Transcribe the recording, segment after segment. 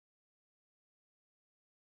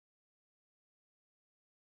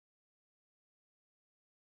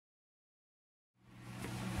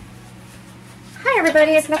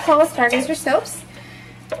everybody, it's Nicole with Stargazer Soaps.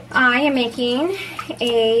 I am making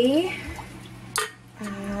a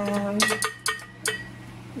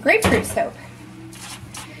grapefruit soap.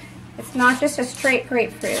 It's not just a straight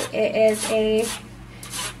grapefruit. It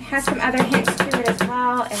has some other hints to it as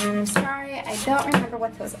well, and I'm sorry, I don't remember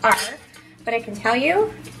what those are, but I can tell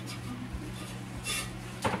you.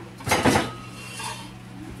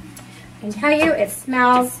 It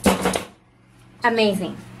smells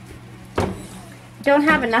amazing. Don't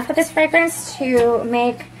have enough of this fragrance to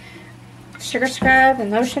make sugar scrub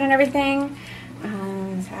and lotion and everything.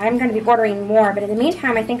 So I'm going to be ordering more, but in the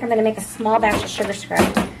meantime, I think I'm going to make a small batch of sugar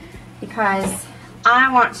scrub because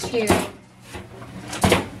I want to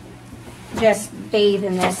just bathe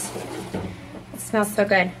in this. It smells so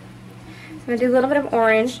good. So I'm going to do a little bit of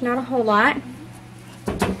orange, not a whole lot.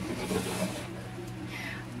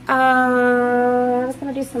 I was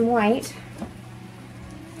going to do some white.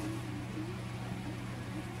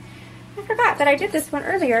 I forgot that I did this one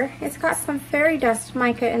earlier. It's got some fairy dust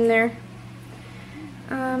mica in there.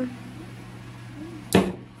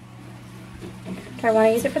 Do I want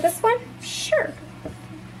to use it for this one? Sure.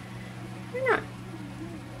 Why not?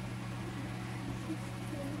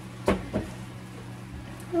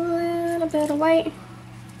 A little bit of white.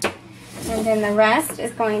 And then the rest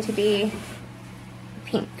is going to be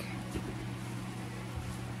pink.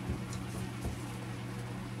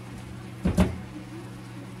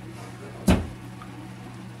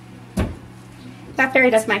 That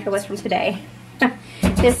fairy dust mica was from today.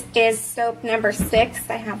 This is soap number 6.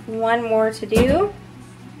 I have one more to do.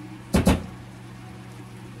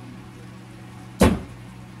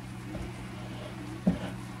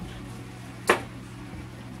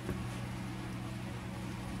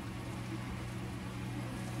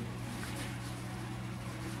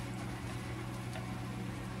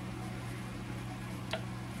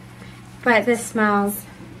 But this smells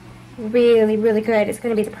really, really good. It's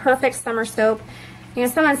going to be the perfect summer soap. You know,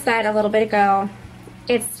 someone said a little bit ago,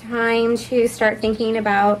 it's time to start thinking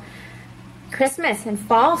about Christmas and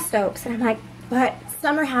fall soaps. And I'm like, but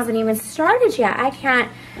summer hasn't even started yet. I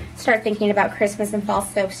can't start thinking about Christmas and fall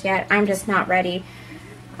soaps yet. I'm just not ready.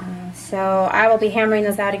 So I will be hammering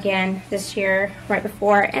those out again this year, right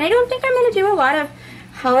before. And I don't think I'm going to do a lot of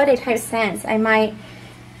holiday type scents. I might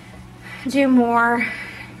do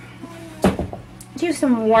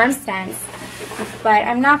some warm scents, but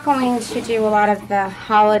I'm not going to do a lot of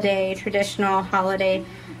the traditional holiday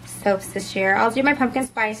soaps this year. I'll do my pumpkin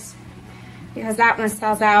spice because that one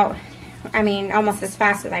sells out, I mean, almost as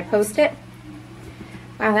fast as I post it.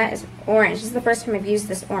 Wow, that is orange. This is the first time I've used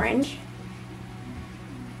this orange.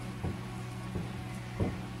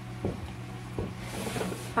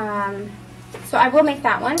 So I will make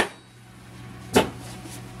that one.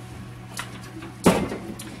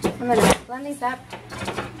 I'm going to blend these up.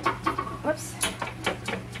 Whoops.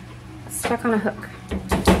 Stuck on a hook.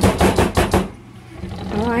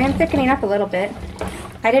 Oh, I am thickening up a little bit.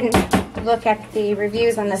 I didn't look at the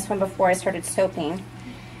reviews on this one before I started soaping.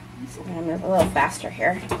 So I'm going to move a little faster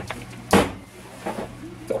here.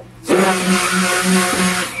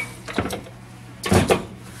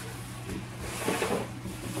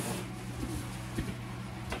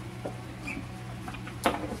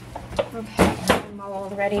 Okay, I'm all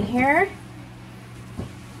ready here.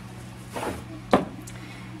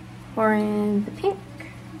 Pour in the pink.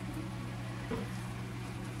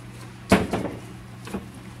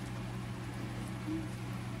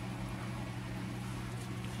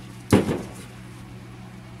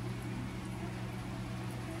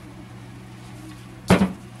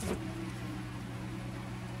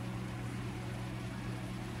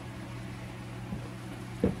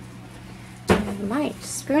 I might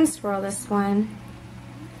spoon swirl this one.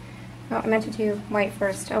 Oh, I meant to do white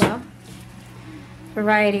first. Oh well.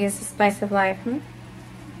 Variety is the spice of life.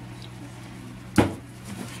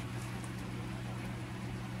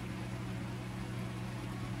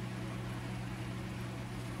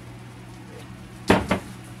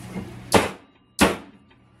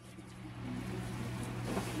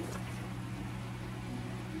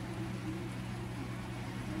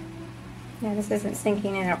 Yeah, this isn't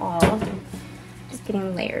sinking in at all. Just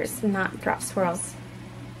getting layers, not drop swirls.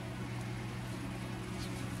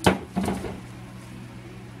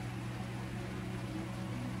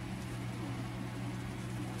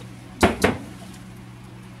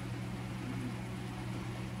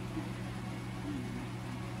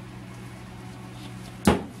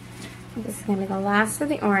 This is going to be the last of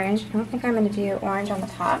the orange. I don't think I'm going to do orange on the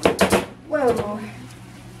top. Whoa.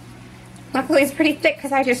 Luckily it's pretty thick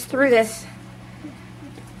because I just threw this.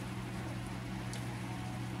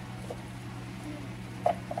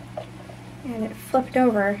 And it flipped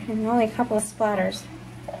over and only a couple of splatters.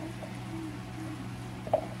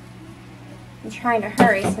 I'm trying to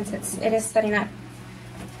hurry since it is setting up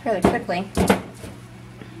fairly quickly.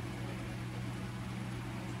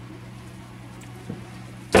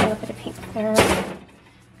 A little bit of pink there.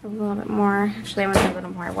 A little bit more. Actually, I want a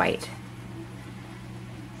little more white.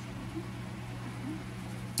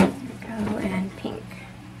 There we go, and pink.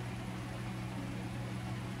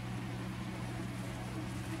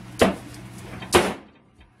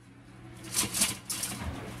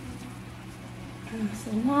 This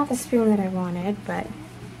is not the spoon that I wanted, but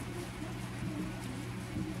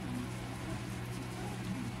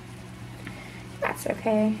that's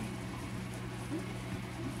okay.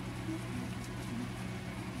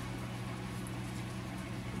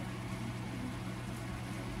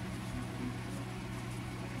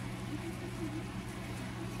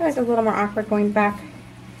 It's always a little more awkward going back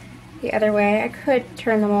the other way. I could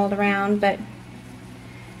turn the mold around, but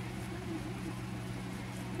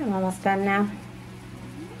I'm almost done now.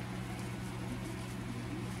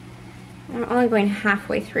 I'm only going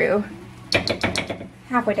halfway through,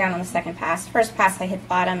 halfway down on the second pass. First pass I hit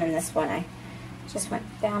bottom, and this one I just went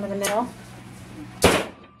down to the middle.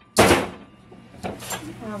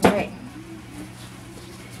 All right.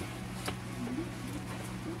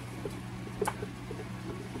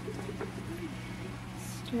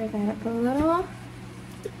 Stir that up a little.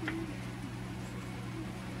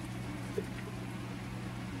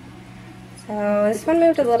 So this one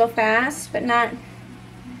moved a little fast, but not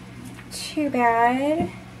too bad.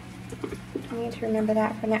 I need to remember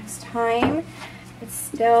that for next time.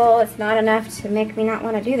 It's not enough to make me not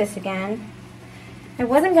want to do this again. I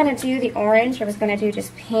wasn't going to do the orange, I was going to do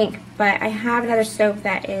just pink, but I have another soap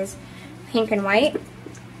that is pink and white.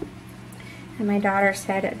 And my daughter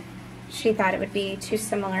said she thought it would be too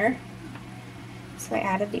similar. So I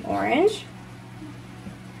added the orange.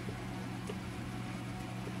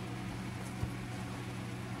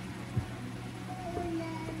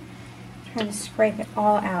 Trying to scrape it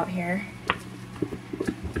all out here.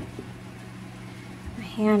 My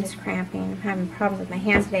hand is cramping. I'm having problems with my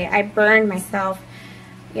hands today. I burned myself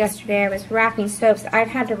yesterday. I was wrapping soaps. I've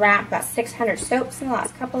had to wrap about 600 soaps in the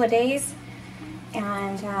last couple of days.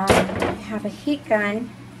 And I have a heat gun.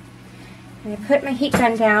 And I put my heat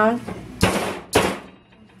gun down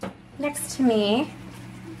next to me.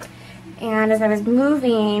 And as I was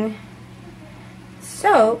moving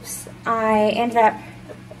soaps, I ended up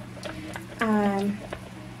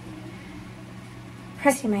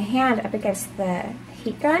pressing my hand up against the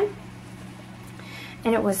heat gun,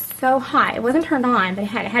 and it was so hot. It wasn't turned on, but it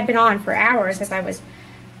had been on for hours as I was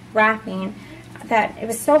wrapping, that it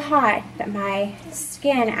was so hot that my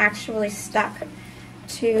skin actually stuck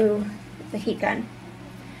to the heat gun.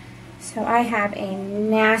 So I have a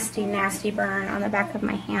nasty, nasty burn on the back of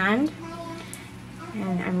my hand,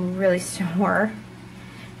 and I'm really sore.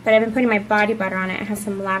 But I've been putting my body butter on it. I have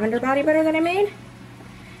some lavender body butter that I made,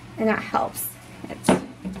 and that helps. It's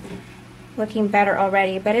looking better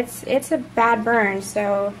already, but it's a bad burn,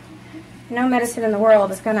 so no medicine in the world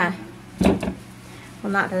is gonna,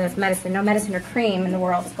 well, not that it's medicine, no medicine or cream in the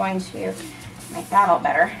world is going to make that all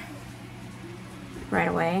better right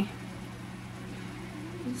away.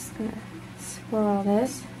 I'm just gonna swirl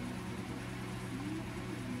this.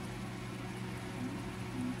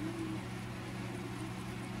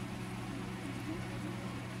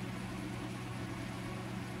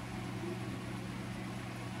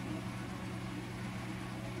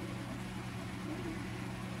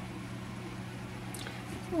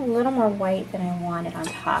 A little more white than I wanted on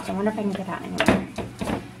top. I wonder if I can get that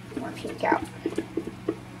any more pink out.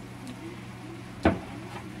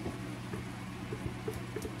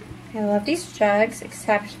 I love these jugs,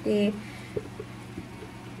 except the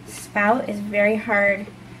spout is very hard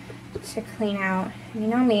to clean out. You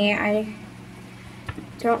know me, I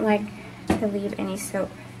don't like to leave any soap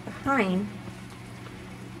behind.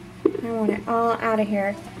 I want it all out of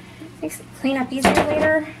here. Makes cleanup easier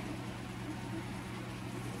later.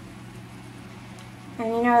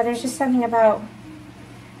 And you know, there's just something about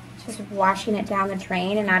just washing it down the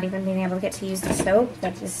drain and not even being able to get to use the soap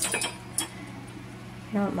that just I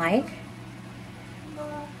don't like.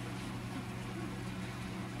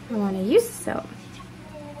 I want to use the soap.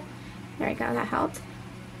 There we go, that helped.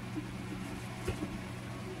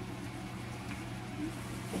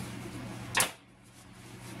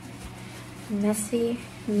 Messy,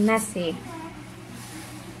 messy.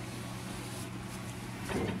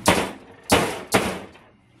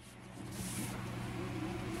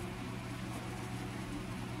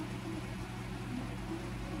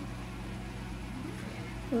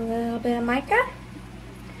 A little bit of mica.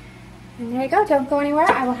 And there you go. Don't go anywhere.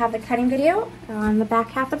 I will have the cutting video on the back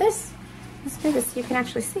half of this. Let's do this so you can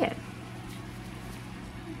actually see it.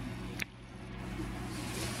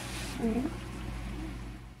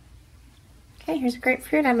 Okay, here's a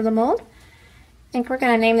grapefruit out of the mold. I think we're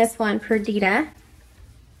going to name this one Perdita.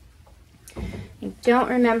 I don't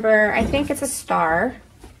remember. I think it's a star.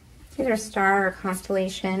 It's either a star or a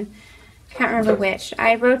constellation. I can't remember which.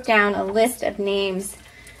 I wrote down a list of names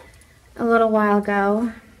a little while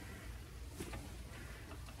ago.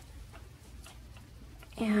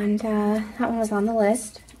 And that one was on the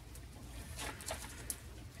list.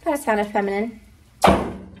 Thought it sounded feminine.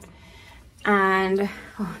 And,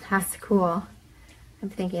 oh, that's cool. I'm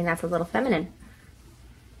thinking that's a little feminine.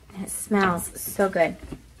 And it smells so good.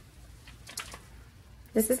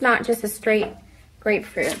 This is not just a straight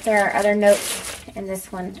grapefruit. There are other notes in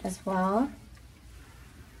this one as well.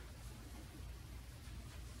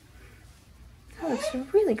 That looks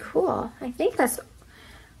really cool. I think that's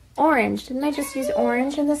orange. Didn't I just use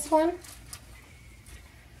orange in this one?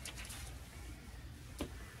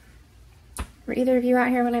 Were either of you out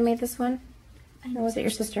here when I made this one? Or was it your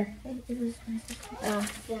sister? It was my sister.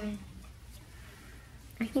 Oh, yeah.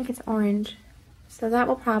 I think it's orange. So that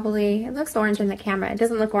will probably, it looks orange in the camera. It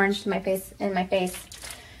doesn't look orange to my face,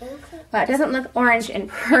 But it doesn't look orange in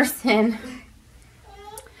person.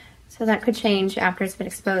 So that could change after it's been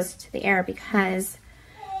exposed to the air because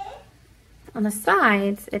on the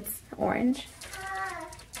sides, it's orange.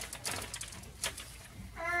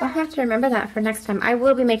 I'll have to remember that for next time. I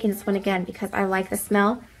will be making this one again because I like the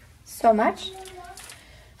smell so much.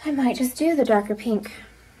 I might just do the darker pink.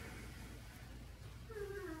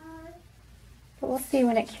 But we'll see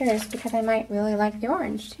when it cures because I might really like the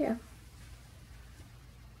orange too.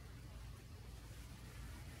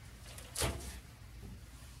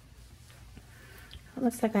 It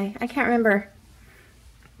looks like I can't remember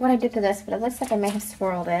what I did to this, but it looks like I may have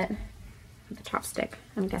swirled it with a chopstick,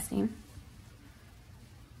 I'm guessing.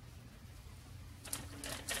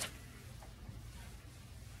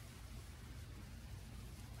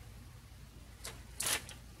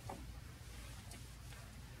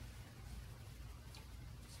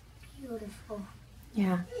 Beautiful.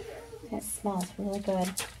 Yeah, it smells really good.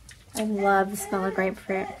 I love the smell of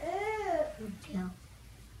grapefruit. Yeah.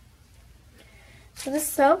 So this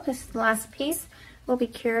soap, this is the last piece, will be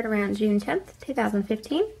cured around June 10th,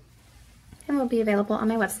 2015, and will be available on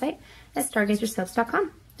my website at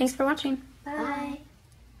stargazersoaps.com. Thanks for watching. Bye.